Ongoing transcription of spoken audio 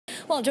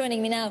Well,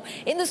 joining me now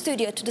in the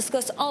studio to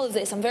discuss all of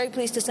this, I'm very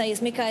pleased to say, is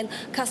Mikhail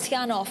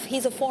Kasyanov.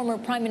 He's a former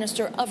Prime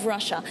Minister of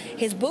Russia.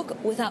 His book,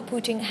 Without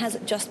Putin, has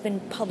just been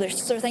published.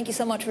 Sir, thank you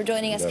so much for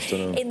joining us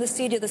in the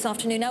studio this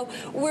afternoon. Now,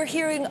 we're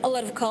hearing a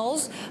lot of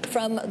calls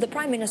from the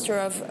Prime Minister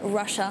of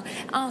Russia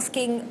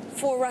asking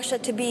for Russia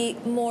to be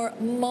more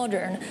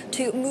modern,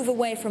 to move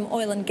away from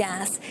oil and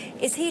gas.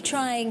 Is he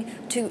trying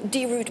to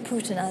deroot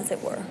Putin, as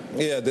it were?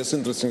 Yeah, that's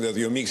interesting that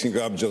you're mixing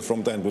up just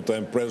from time to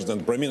time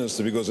President, Prime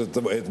Minister, because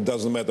it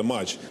doesn't matter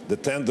much. The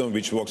tandem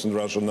which works in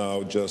Russia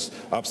now just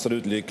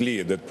absolutely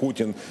clear that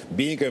Putin,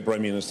 being a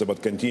Prime Minister,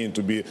 but continuing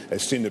to be a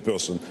senior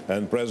person,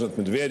 and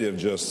President Medvedev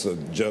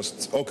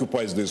just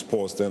occupies this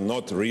post and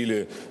not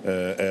really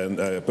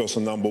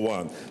person number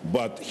one.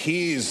 But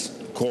his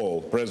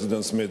call,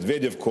 President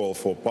Medvedev call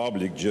for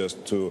public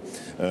just to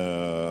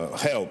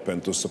help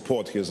and to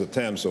support his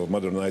attempts of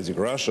modernizing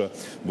Russia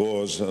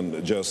was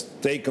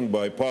just taken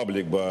by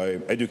public, by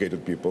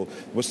educated people,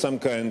 with some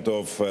kind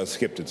of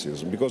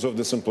skepticism, because of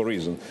the simple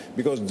reason,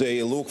 because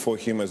they look for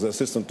him as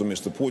assistant to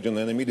Mr. Putin,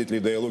 and immediately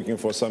they are looking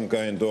for some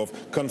kind of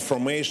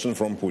confirmation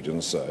from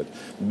Putin's side.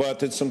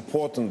 But it's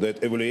important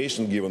that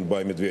evaluation given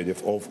by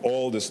Medvedev of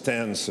all the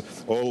stance,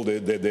 all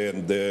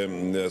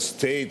the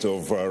state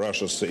of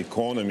Russia's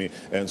economy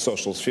and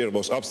social sphere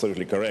was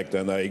absolutely correct,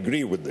 and I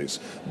agree with this.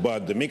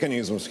 But the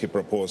mechanisms he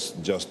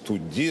proposed just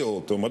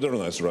to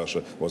modernize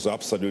Russia was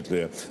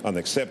absolutely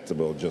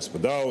unacceptable. Just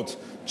without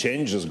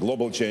changes,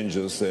 global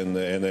changes in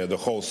the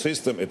whole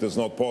system, it is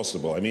not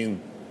possible. I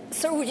mean,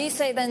 so would you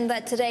say then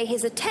that today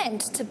his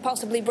attempt to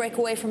possibly break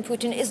away from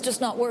Putin is just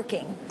not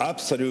working?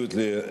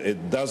 Absolutely,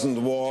 it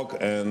doesn't work,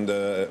 and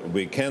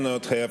we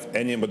cannot have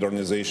any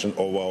modernization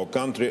of our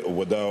country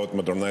without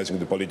modernizing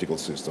the political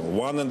system.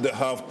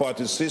 1.5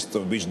 party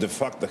system, which de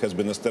facto has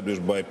been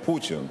established by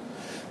Putin,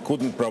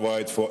 couldn't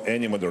provide for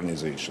any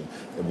modernization.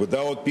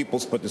 Without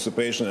people's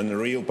participation in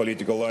real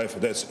political life,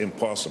 that's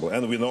impossible.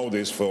 And we know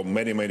this from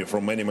many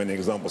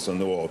examples in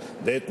the world.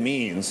 That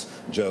means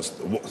just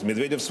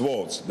Medvedev's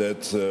words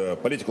that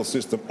political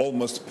system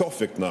almost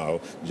perfect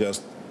now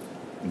just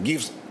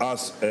gives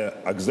us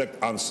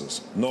exact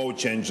answers. No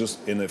changes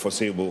in the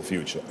foreseeable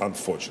future,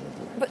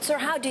 unfortunately. But, sir,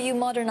 how do you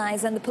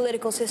modernize then the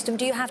political system?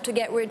 Do you have to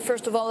get rid,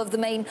 first of all, of the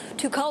main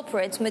two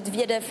culprits,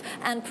 Medvedev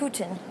and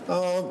Putin?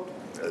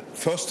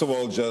 First of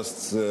all,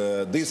 just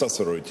this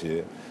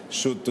authority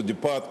should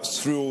depart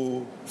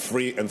through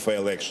free and fair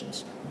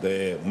elections.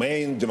 The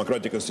main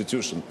democratic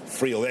institution,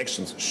 free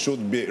elections,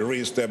 should be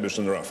re-established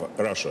in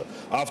Russia.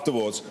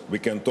 Afterwards, we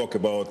can talk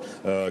about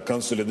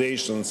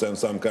consolidations and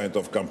some kind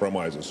of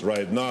compromises.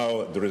 Right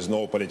now, there is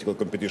no political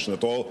competition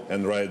at all,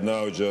 and right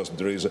now just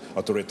there is an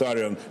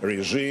authoritarian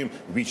regime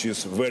which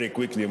is very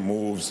quickly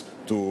moves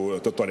to a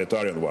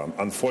totalitarian one.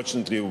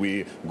 Unfortunately,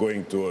 we're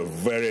going to a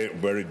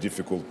very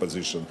difficult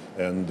position,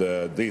 and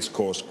this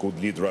course could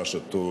lead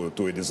Russia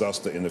to a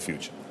disaster in the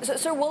future.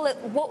 So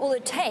what will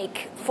it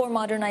take for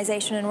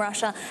modernization in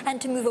Russia and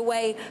to move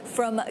away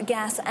from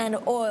gas and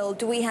oil?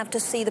 Do we have to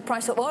see the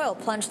price of oil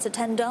plunge to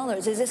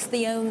 $10? Is this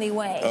the only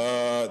way?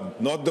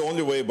 Not the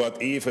only way,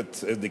 but if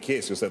it's the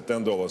case, you said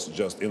 $10,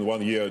 just in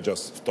 1 year,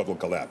 just total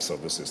collapse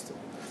of the system.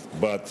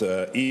 But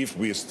if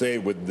we stay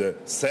with the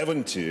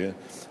 70,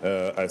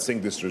 I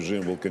think this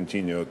regime will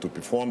continue to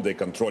perform. They're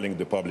controlling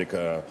the public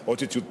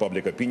attitude,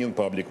 public opinion,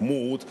 public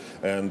mood,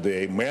 and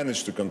they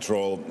manage to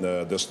control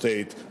the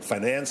state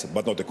finance,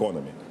 but not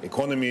economy.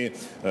 Economy,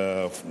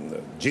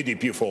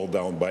 GDP fall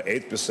down by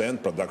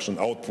 8%, production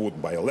output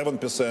by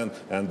 11%,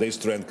 and this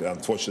trend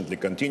unfortunately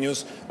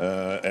continues.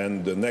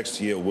 And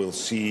next year we'll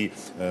see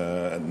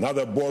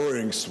another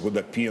borrowings would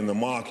appear in the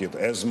market,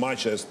 as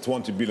much as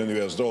 $20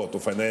 billion to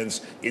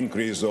finance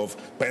increase of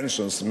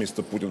pensions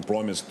Mr. Putin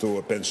promised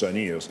to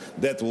pensioners.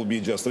 That will be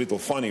just a little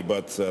funny,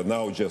 but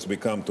now just we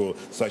come to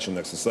such an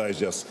exercise.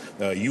 Just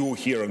you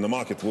here in the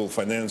market will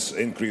finance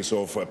increase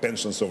of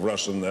pensions of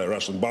Russian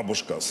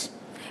babushkas.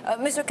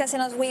 Mr.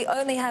 Kasyanov, we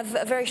only have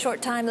a very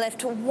short time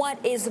left.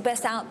 What is the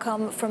best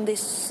outcome from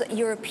this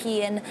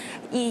European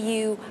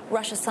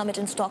EU-Russia summit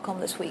in Stockholm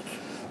this week?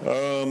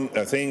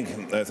 I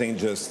think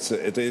just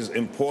it is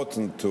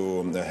important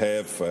to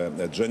have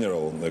a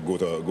general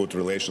good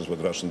relations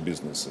with Russian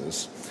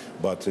businesses,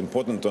 but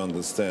important to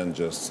understand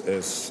just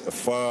as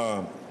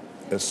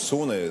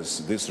soon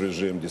as this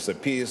regime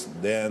disappears,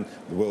 then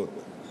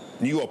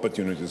new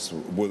opportunities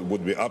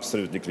would be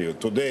absolutely clear.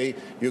 Today,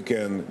 you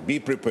can be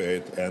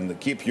prepared and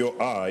keep your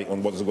eye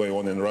on what is going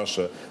on in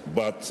Russia,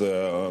 but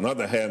on the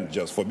other hand,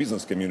 just for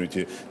business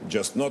community,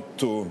 just not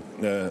to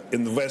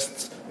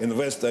invest,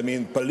 I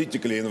mean,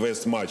 politically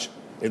invest much.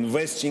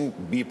 Investing,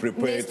 be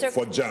prepared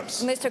for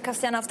jumps. Mr.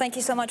 Kasyanov, thank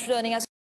you so much for joining us.